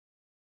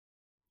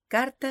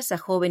Cartas a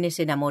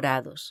Jóvenes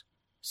Enamorados,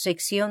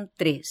 sección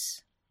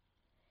 3.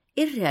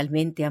 ¿Es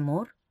realmente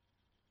amor?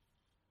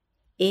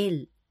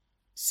 Él,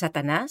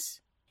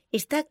 Satanás,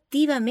 está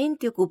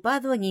activamente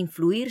ocupado en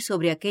influir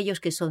sobre aquellos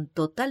que son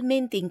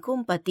totalmente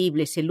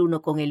incompatibles el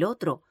uno con el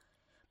otro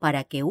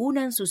para que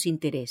unan sus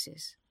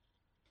intereses.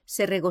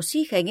 Se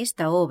regocija en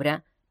esta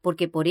obra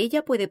porque por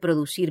ella puede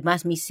producir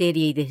más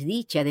miseria y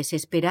desdicha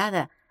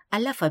desesperada a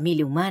la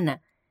familia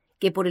humana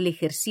que por el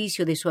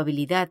ejercicio de su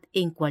habilidad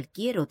en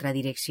cualquier otra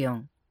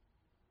dirección.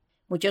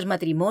 Muchos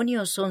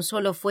matrimonios son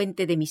solo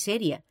fuente de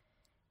miseria.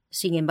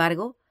 Sin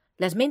embargo,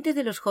 las mentes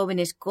de los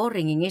jóvenes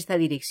corren en esta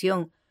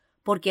dirección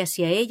porque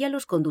hacia ella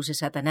los conduce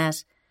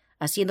Satanás,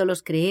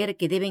 haciéndolos creer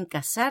que deben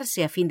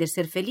casarse a fin de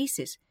ser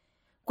felices,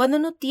 cuando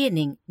no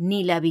tienen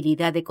ni la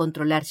habilidad de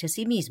controlarse a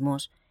sí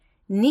mismos,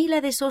 ni la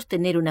de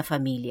sostener una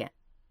familia.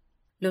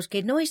 Los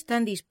que no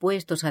están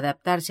dispuestos a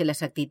adaptarse a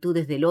las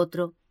actitudes del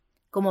otro,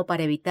 como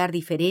para evitar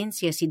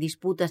diferencias y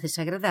disputas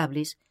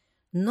desagradables,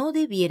 no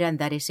debieran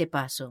dar ese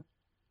paso.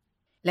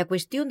 La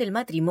cuestión del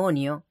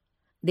matrimonio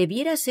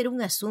debiera ser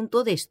un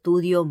asunto de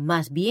estudio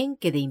más bien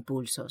que de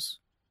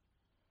impulsos.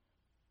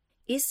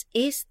 ¿Es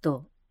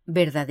esto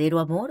verdadero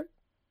amor?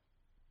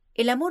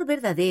 El amor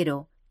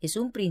verdadero es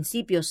un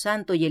principio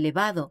santo y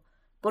elevado,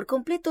 por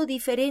completo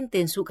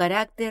diferente en su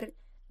carácter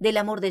del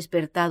amor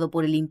despertado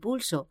por el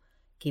impulso,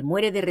 que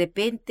muere de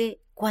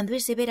repente cuando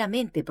es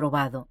severamente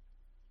probado.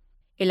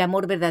 El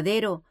amor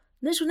verdadero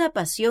no es una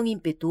pasión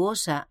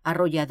impetuosa,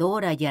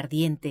 arrolladora y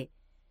ardiente.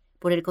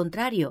 Por el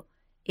contrario,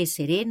 es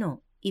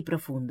sereno y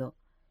profundo.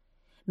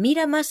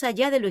 Mira más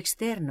allá de lo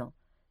externo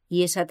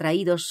y es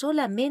atraído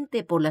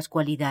solamente por las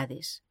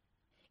cualidades.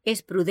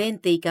 Es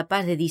prudente y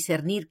capaz de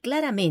discernir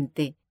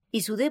claramente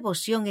y su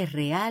devoción es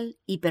real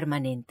y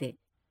permanente.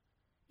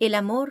 El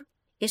amor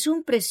es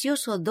un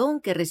precioso don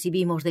que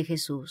recibimos de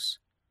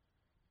Jesús.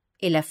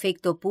 El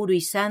afecto puro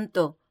y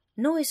santo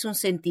no es un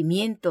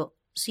sentimiento,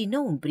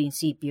 sino un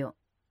principio.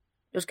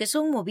 Los que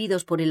son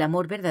movidos por el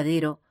amor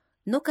verdadero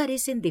no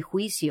carecen de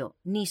juicio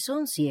ni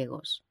son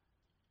ciegos.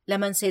 La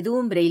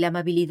mansedumbre y la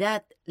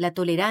amabilidad, la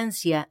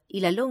tolerancia y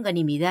la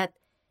longanimidad,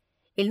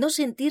 el no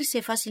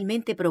sentirse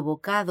fácilmente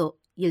provocado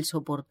y el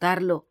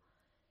soportarlo,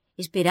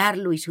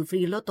 esperarlo y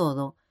sufrirlo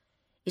todo,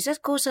 esas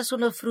cosas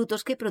son los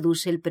frutos que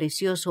produce el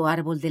precioso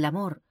árbol del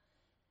amor,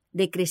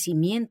 de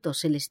crecimiento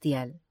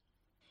celestial.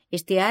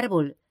 Este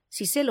árbol,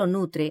 si se lo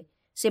nutre,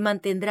 se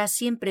mantendrá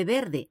siempre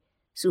verde,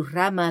 sus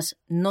ramas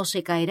no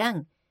se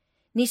caerán,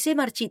 ni se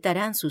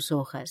marchitarán sus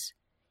hojas.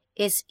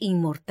 Es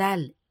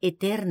inmortal,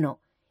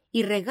 eterno,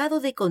 y regado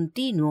de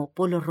continuo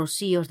por los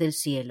rocíos del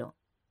cielo.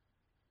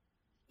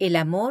 El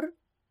amor,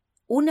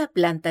 una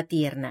planta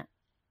tierna.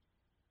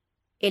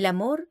 El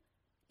amor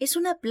es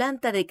una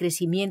planta de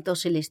crecimiento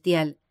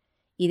celestial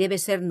y debe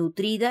ser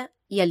nutrida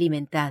y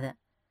alimentada.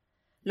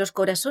 Los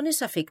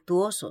corazones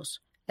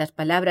afectuosos, las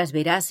palabras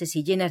veraces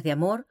y llenas de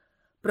amor,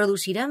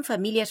 producirán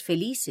familias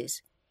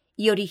felices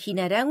y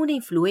originarán una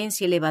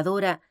influencia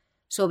elevadora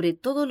sobre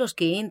todos los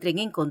que entren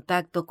en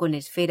contacto con la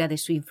esfera de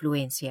su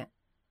influencia.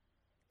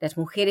 Las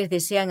mujeres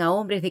desean a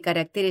hombres de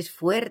caracteres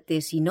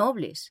fuertes y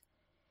nobles,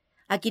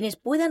 a quienes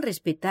puedan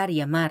respetar y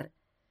amar,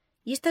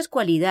 y estas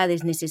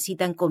cualidades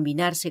necesitan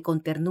combinarse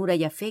con ternura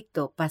y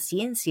afecto,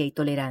 paciencia y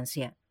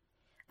tolerancia.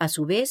 A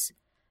su vez,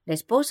 la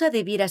esposa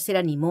debiera ser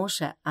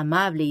animosa,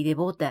 amable y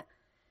devota,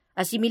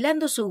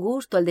 asimilando su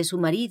gusto al de su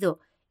marido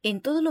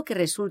en todo lo que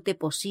resulte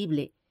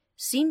posible,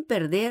 sin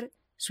perder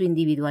su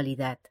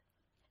individualidad.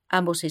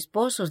 Ambos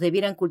esposos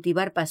debieran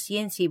cultivar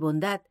paciencia y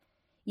bondad,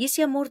 y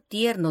ese amor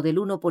tierno del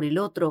uno por el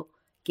otro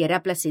que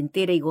hará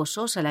placentera y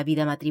gozosa la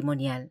vida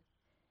matrimonial.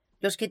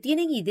 Los que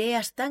tienen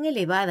ideas tan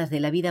elevadas de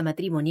la vida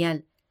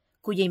matrimonial,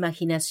 cuya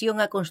imaginación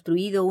ha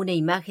construido una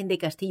imagen de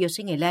castillos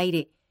en el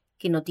aire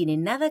que no tiene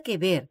nada que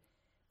ver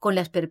con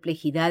las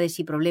perplejidades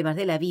y problemas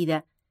de la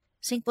vida,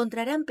 se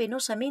encontrarán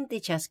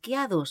penosamente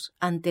chasqueados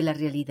ante la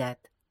realidad.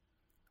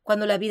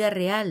 Cuando la vida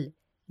real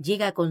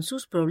llega con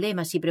sus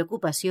problemas y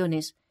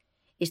preocupaciones,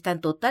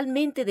 están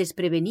totalmente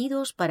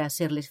desprevenidos para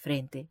hacerles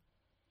frente.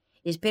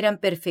 Esperan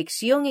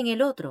perfección en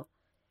el otro,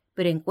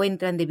 pero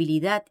encuentran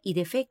debilidad y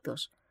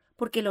defectos,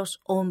 porque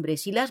los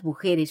hombres y las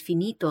mujeres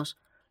finitos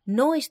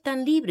no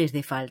están libres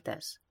de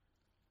faltas.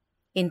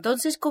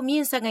 Entonces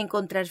comienzan a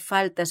encontrar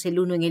faltas el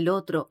uno en el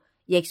otro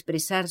y a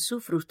expresar su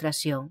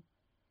frustración.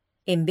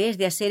 En vez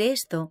de hacer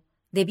esto,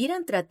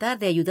 debieran tratar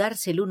de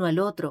ayudarse el uno al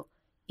otro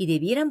y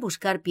debieran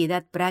buscar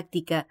piedad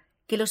práctica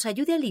que los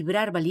ayude a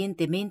librar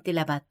valientemente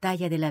la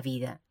batalla de la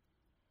vida.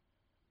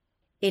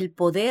 El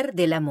poder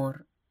del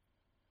amor.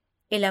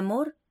 El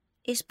amor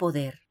es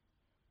poder.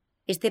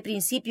 Este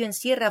principio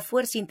encierra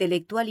fuerza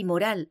intelectual y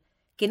moral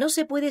que no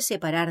se puede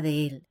separar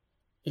de él.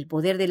 El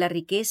poder de la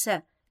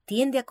riqueza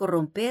tiende a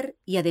corromper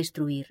y a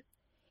destruir.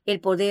 El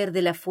poder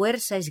de la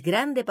fuerza es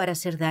grande para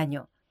hacer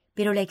daño,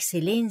 pero la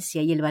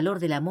excelencia y el valor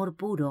del amor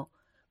puro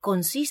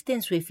consiste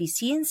en su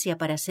eficiencia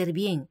para hacer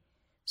bien,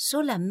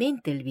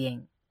 solamente el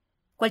bien.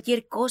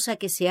 Cualquier cosa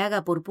que se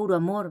haga por puro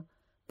amor,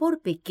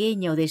 por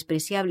pequeña o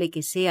despreciable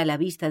que sea a la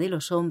vista de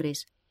los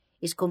hombres,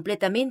 es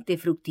completamente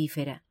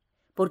fructífera.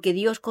 porque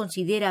Dios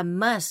considera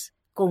más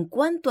con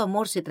cuánto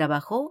amor se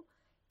trabajó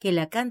que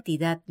la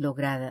cantidad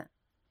lograda.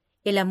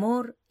 El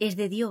amor es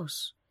de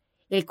Dios.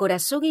 El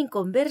corazón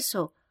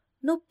inconverso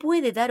no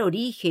puede dar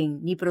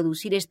origen ni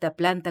producir esta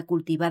planta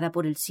cultivada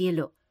por el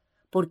cielo,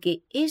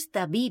 porque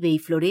ésta vive y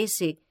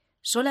florece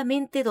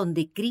solamente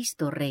donde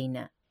Cristo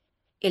reina.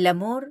 El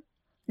amor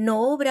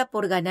no obra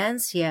por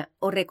ganancia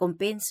o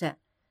recompensa.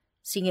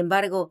 Sin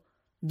embargo,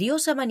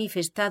 Dios ha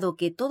manifestado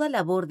que toda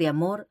labor de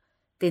amor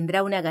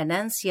tendrá una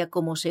ganancia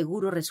como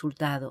seguro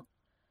resultado.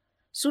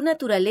 Su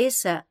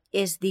naturaleza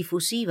es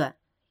difusiva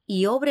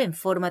y obra en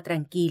forma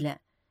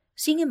tranquila.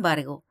 Sin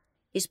embargo,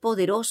 es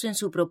poderoso en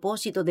su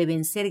propósito de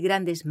vencer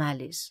grandes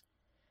males.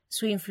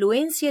 Su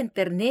influencia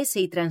enternece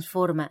y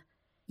transforma,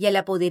 y al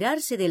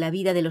apoderarse de la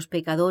vida de los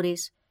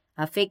pecadores,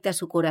 afecta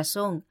su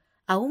corazón,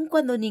 aun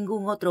cuando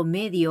ningún otro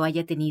medio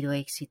haya tenido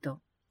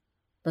éxito.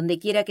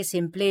 Dondequiera que se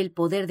emplee el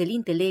poder del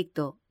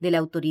intelecto, de la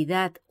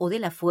autoridad o de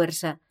la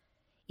fuerza,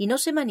 y no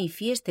se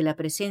manifieste la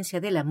presencia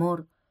del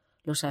amor,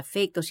 los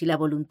afectos y la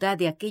voluntad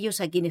de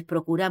aquellos a quienes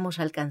procuramos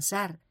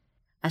alcanzar,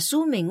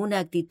 asumen una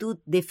actitud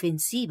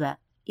defensiva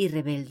y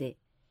rebelde,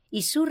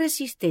 y su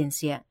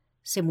resistencia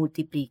se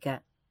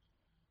multiplica.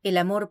 El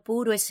amor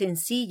puro es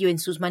sencillo en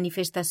sus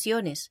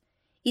manifestaciones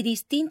y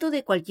distinto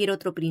de cualquier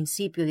otro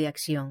principio de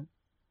acción.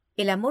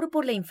 El amor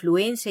por la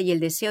influencia y el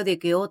deseo de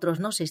que otros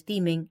nos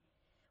estimen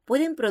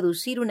pueden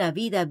producir una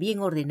vida bien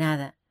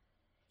ordenada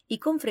y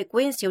con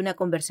frecuencia una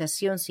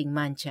conversación sin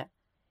mancha.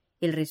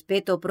 El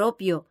respeto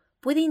propio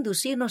puede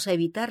inducirnos a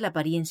evitar la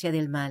apariencia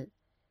del mal.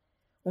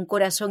 Un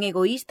corazón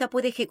egoísta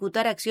puede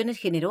ejecutar acciones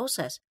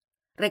generosas,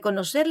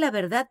 reconocer la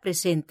verdad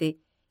presente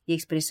y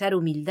expresar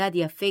humildad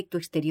y afecto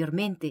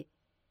exteriormente.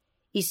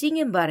 Y sin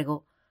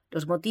embargo,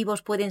 los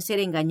motivos pueden ser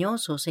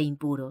engañosos e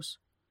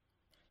impuros.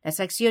 Las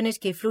acciones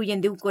que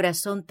fluyen de un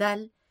corazón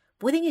tal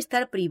pueden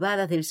estar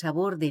privadas del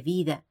sabor de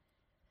vida,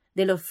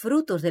 de los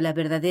frutos de la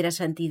verdadera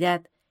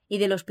santidad y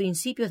de los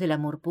principios del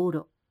amor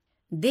puro.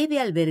 Debe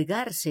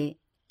albergarse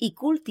y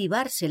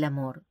cultivarse el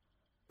amor,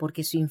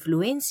 porque su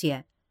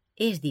influencia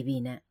es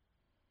divina.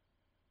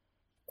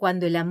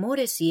 Cuando el amor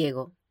es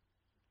ciego.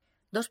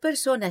 Dos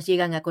personas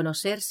llegan a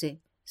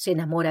conocerse, se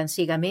enamoran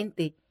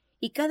ciegamente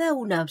y cada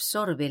una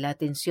absorbe la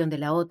atención de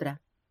la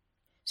otra.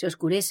 Se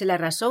oscurece la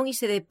razón y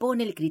se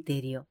depone el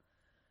criterio.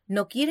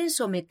 No quieren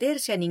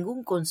someterse a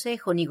ningún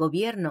consejo ni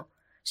gobierno,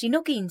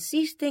 sino que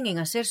insisten en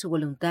hacer su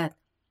voluntad,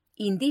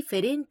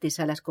 indiferentes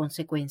a las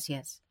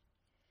consecuencias.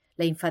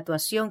 La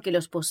infatuación que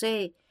los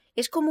posee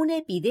es como una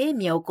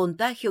epidemia o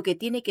contagio que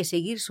tiene que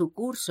seguir su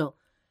curso,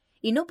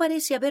 y no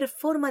parece haber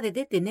forma de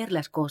detener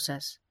las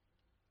cosas.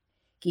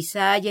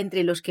 Quizá haya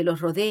entre los que los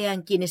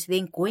rodean quienes se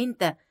den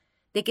cuenta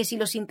de que si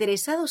los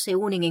interesados se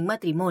unen en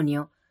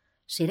matrimonio,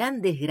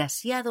 serán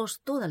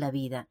desgraciados toda la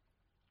vida.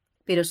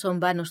 Pero son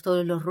vanos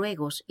todos los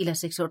ruegos y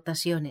las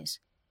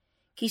exhortaciones.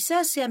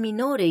 Quizás se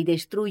aminore y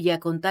destruya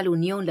con tal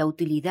unión la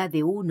utilidad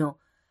de uno,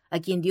 a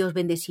quien Dios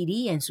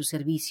bendeciría en su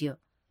servicio.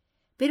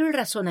 Pero el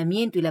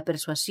razonamiento y la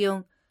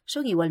persuasión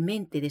son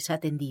igualmente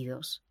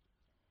desatendidos.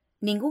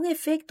 Ningún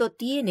efecto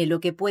tiene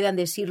lo que puedan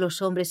decir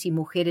los hombres y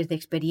mujeres de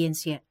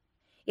experiencia.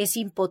 Es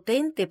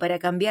impotente para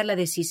cambiar la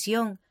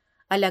decisión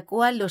a la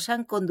cual los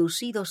han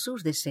conducido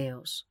sus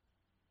deseos.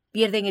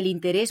 Pierden el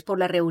interés por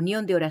la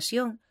reunión de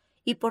oración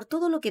y por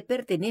todo lo que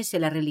pertenece a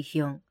la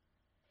religión.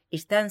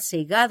 Están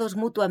cegados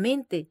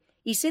mutuamente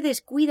y se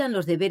descuidan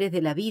los deberes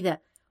de la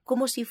vida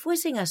como si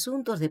fuesen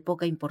asuntos de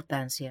poca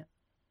importancia.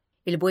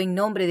 El buen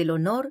nombre del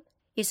honor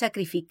es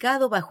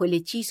sacrificado bajo el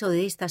hechizo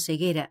de esta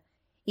ceguera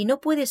y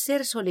no puede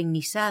ser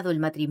solemnizado el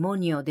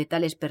matrimonio de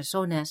tales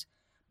personas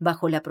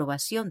bajo la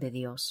aprobación de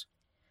Dios.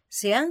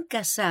 Se han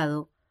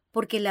casado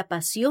porque la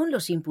pasión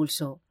los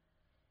impulsó,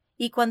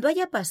 y cuando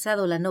haya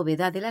pasado la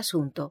novedad del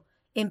asunto,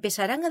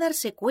 empezarán a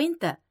darse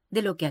cuenta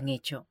de lo que han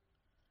hecho.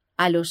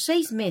 A los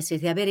 6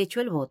 meses de haber hecho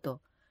el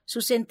voto,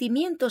 sus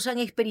sentimientos han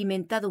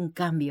experimentado un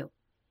cambio.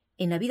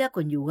 En la vida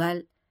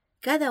conyugal,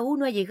 cada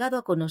uno ha llegado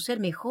a conocer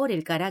mejor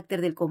el carácter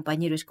del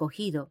compañero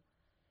escogido.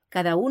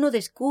 Cada uno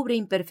descubre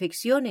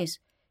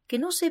imperfecciones que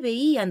no se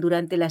veían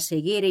durante la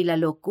ceguera y la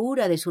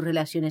locura de sus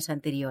relaciones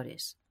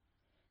anteriores.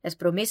 Las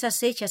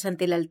promesas hechas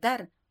ante el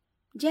altar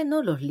ya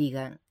no los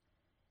ligan.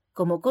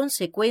 Como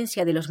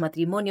consecuencia de los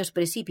matrimonios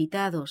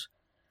precipitados,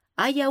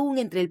 hay aún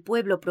entre el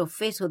pueblo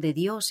profeso de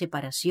Dios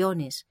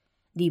separaciones,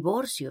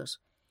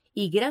 divorcios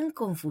y gran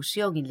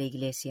confusión en la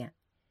Iglesia.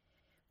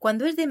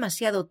 Cuando es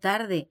demasiado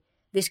tarde,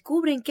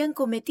 descubren que han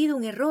cometido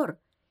un error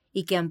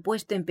y que han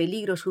puesto en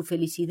peligro su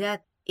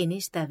felicidad en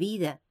esta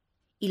vida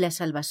y la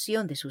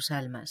salvación de sus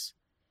almas.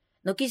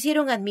 No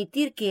quisieron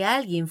admitir que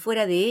alguien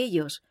fuera de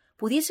ellos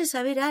pudiese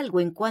saber algo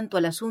en cuanto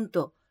al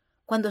asunto,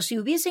 cuando si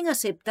hubiesen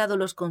aceptado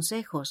los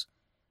consejos,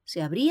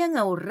 se habrían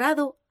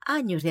ahorrado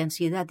años de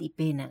ansiedad y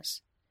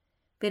penas.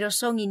 Pero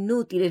son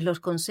inútiles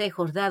los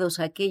consejos dados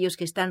a aquellos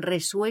que están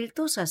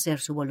resueltos a hacer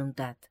su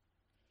voluntad.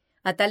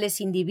 A tales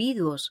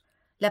individuos,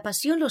 la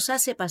pasión los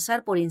hace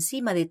pasar por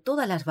encima de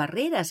todas las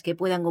barreras que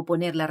puedan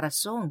oponer la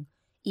razón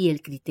y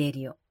el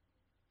criterio.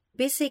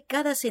 Pese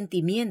cada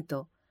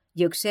sentimiento,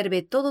 y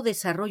observe todo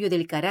desarrollo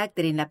del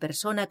carácter en la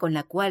persona con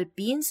la cual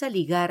piensa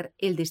ligar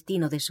el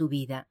destino de su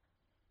vida.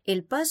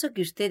 El paso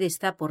que usted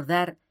está por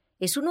dar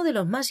es uno de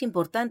los más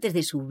importantes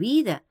de su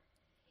vida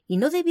y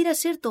no debiera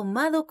ser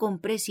tomado con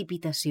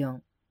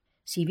precipitación.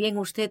 Si bien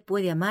usted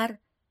puede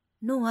amar,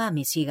 no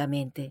ame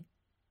ciegamente.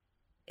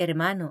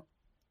 Hermano,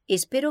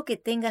 espero que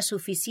tengas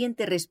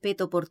suficiente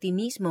respeto por ti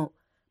mismo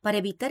para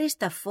evitar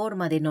esta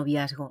forma de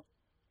noviazgo.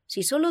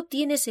 Si solo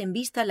tienes en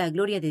vista la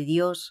gloria de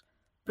Dios,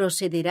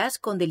 procederás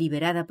con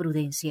deliberada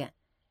prudencia.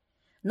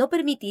 No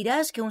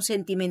permitirás que un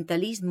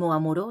sentimentalismo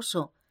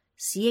amoroso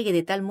ciegue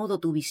de tal modo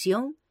tu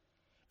visión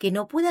que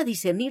no pueda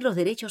discernir los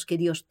derechos que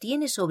Dios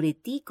tiene sobre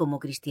ti como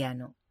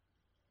cristiano.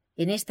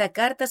 En esta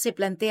carta se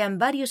plantean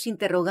varios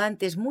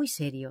interrogantes muy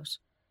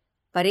serios.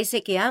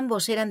 Parece que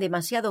ambos eran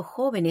demasiado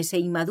jóvenes e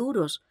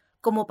inmaduros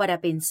como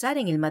para pensar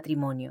en el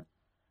matrimonio.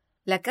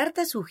 La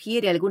carta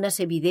sugiere algunas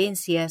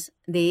evidencias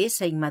de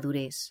esa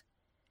inmadurez.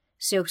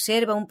 Se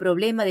observa un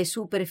problema de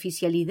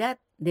superficialidad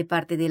de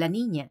parte de la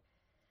niña.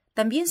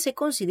 También se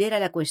considera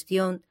la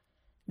cuestión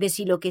de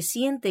si lo que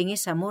sienten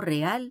es amor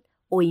real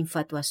o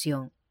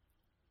infatuación.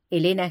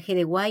 Elena G.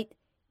 de White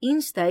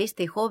insta a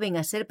este joven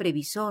a ser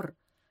previsor,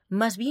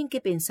 más bien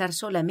que pensar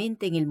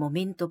solamente en el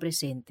momento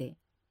presente.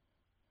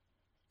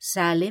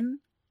 Salem,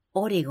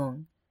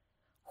 Oregón,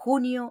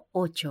 junio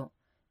 8,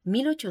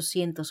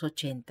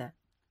 1880.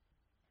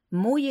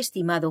 Muy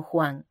estimado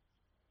Juan,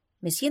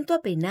 me siento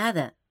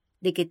apenada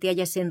de que te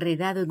hayas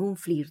enredado en un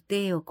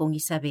flirteo con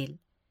Isabel.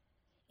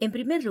 En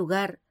primer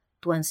lugar,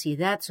 tu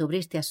ansiedad sobre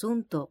este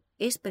asunto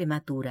es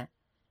prematura.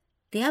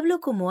 Te hablo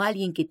como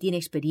alguien que tiene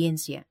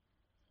experiencia.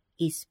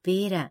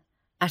 Espera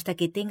hasta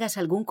que tengas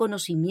algún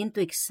conocimiento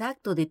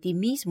exacto de ti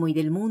mismo y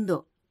del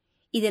mundo,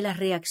 y de las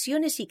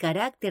reacciones y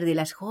carácter de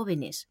las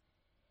jóvenes,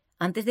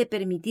 antes de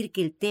permitir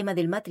que el tema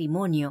del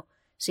matrimonio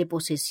se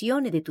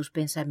posesione de tus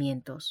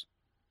pensamientos.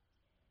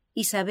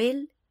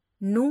 Isabel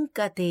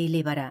nunca te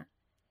elevará.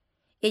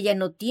 Ella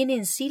no tiene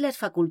en sí las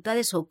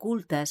facultades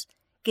ocultas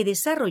que,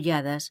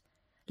 desarrolladas,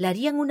 la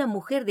harían una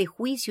mujer de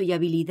juicio y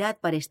habilidad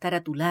para estar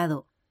a tu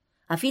lado,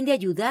 a fin de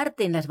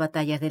ayudarte en las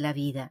batallas de la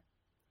vida.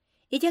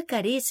 Ella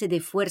carece de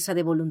fuerza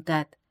de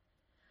voluntad,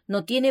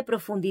 no tiene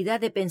profundidad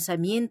de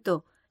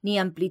pensamiento ni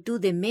amplitud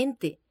de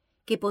mente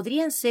que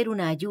podrían ser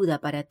una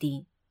ayuda para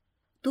ti.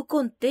 Tú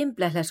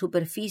contemplas la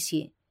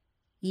superficie,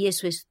 y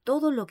eso es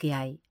todo lo que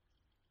hay.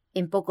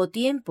 En poco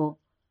tiempo,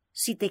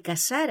 si te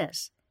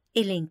casaras,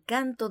 el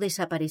encanto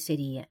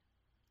desaparecería.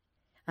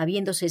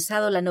 Habiendo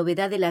cesado la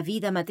novedad de la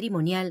vida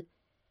matrimonial,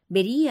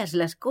 verías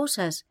las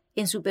cosas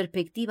en su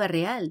perspectiva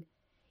real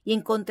y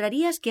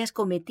encontrarías que has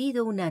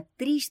cometido una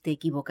triste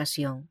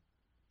equivocación.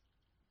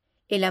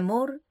 El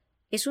amor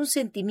es un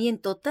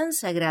sentimiento tan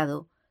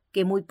sagrado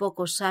que muy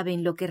pocos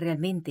saben lo que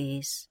realmente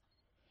es.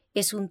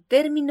 Es un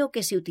término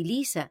que se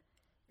utiliza,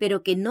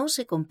 pero que no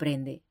se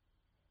comprende.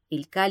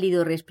 El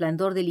cálido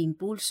resplandor del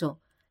impulso,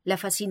 la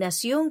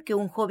fascinación que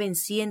un joven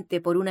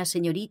siente por una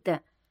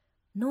señorita,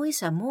 no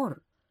es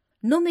amor,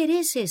 no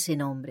merece ese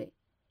nombre.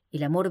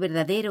 El amor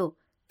verdadero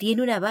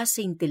tiene una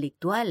base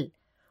intelectual,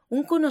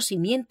 un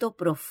conocimiento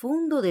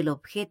profundo del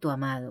objeto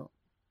amado.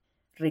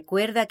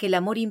 Recuerda que el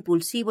amor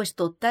impulsivo es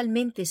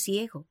totalmente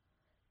ciego.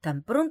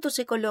 Tan pronto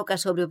se coloca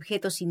sobre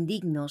objetos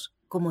indignos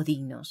como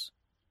dignos.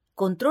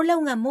 Controla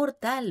un amor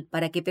tal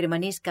para que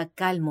permanezca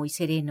calmo y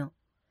sereno.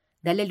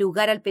 Dale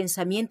lugar al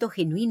pensamiento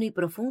genuino y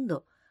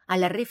profundo, a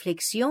la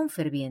reflexión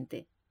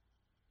ferviente.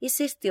 ¿Es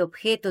este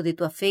objeto de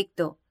tu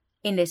afecto,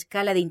 en la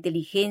escala de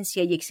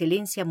inteligencia y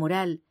excelencia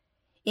moral,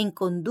 en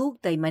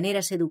conducta y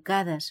maneras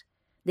educadas,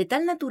 de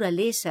tal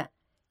naturaleza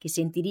que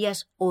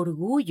sentirías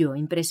orgullo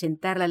en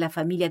presentarla a la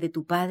familia de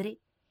tu padre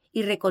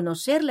y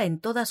reconocerla en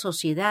toda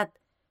sociedad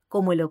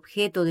como el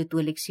objeto de tu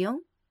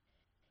elección?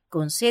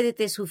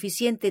 Concédete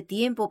suficiente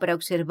tiempo para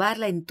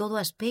observarla en todo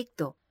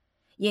aspecto,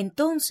 y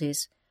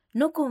entonces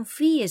no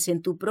confíes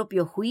en tu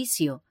propio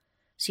juicio,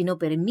 sino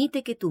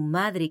permite que tu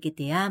madre que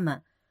te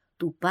ama,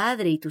 tu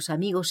padre y tus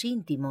amigos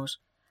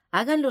íntimos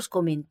hagan los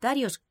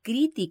comentarios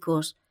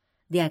críticos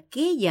de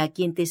aquella a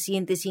quien te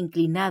sientes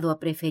inclinado a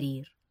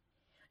preferir.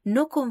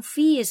 No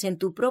confíes en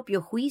tu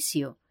propio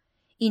juicio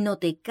y no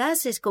te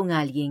cases con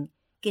alguien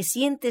que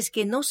sientes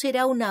que no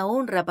será una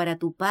honra para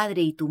tu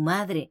padre y tu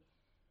madre,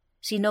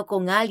 sino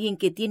con alguien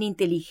que tiene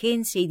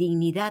inteligencia y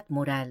dignidad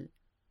moral.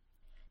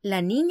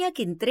 La niña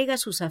que entrega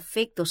sus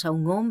afectos a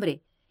un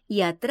hombre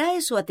y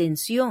atrae su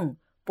atención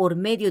por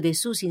medio de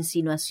sus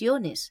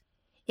insinuaciones,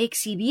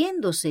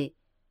 exhibiéndose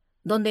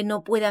donde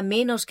no pueda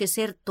menos que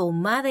ser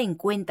tomada en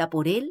cuenta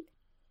por él,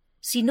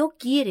 si no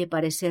quiere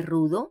parecer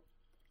rudo,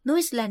 no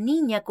es la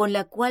niña con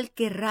la cual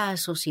querrá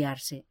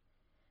asociarse.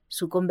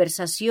 Su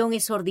conversación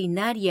es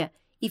ordinaria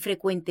y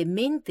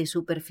frecuentemente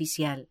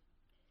superficial.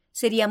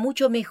 Sería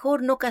mucho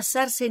mejor no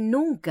casarse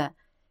nunca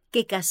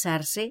que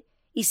casarse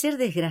y ser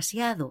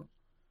desgraciado.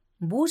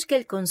 Busca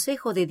el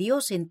consejo de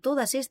Dios en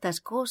todas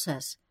estas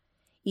cosas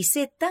y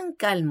sé tan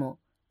calmo,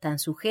 tan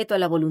sujeto a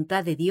la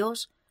voluntad de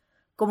Dios,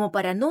 como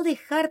para no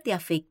dejarte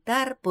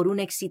afectar por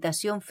una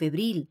excitación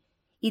febril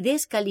y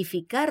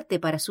descalificarte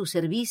para su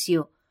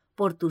servicio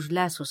por tus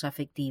lazos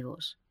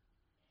afectivos.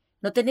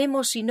 No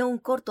tenemos sino un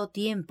corto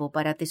tiempo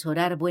para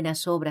atesorar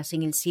buenas obras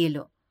en el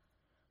cielo.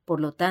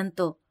 Por lo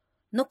tanto,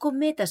 no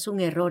cometas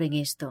un error en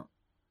esto.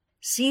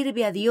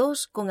 Sirve a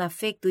Dios con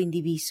afecto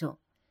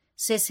indiviso.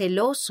 Sé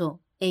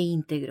celoso e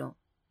íntegro.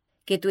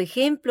 Que tu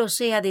ejemplo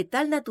sea de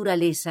tal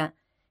naturaleza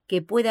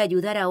que pueda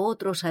ayudar a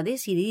otros a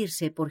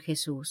decidirse por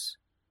Jesús.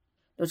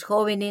 Los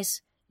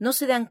jóvenes no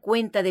se dan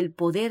cuenta del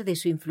poder de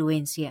su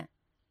influencia.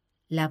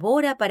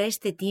 Labora para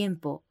este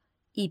tiempo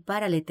y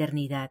para la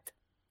eternidad.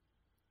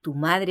 Tu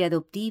madre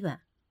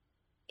adoptiva,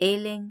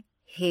 Elena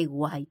G.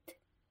 White.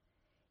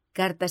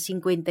 Cartas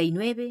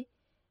 59,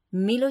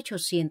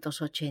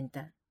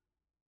 1880.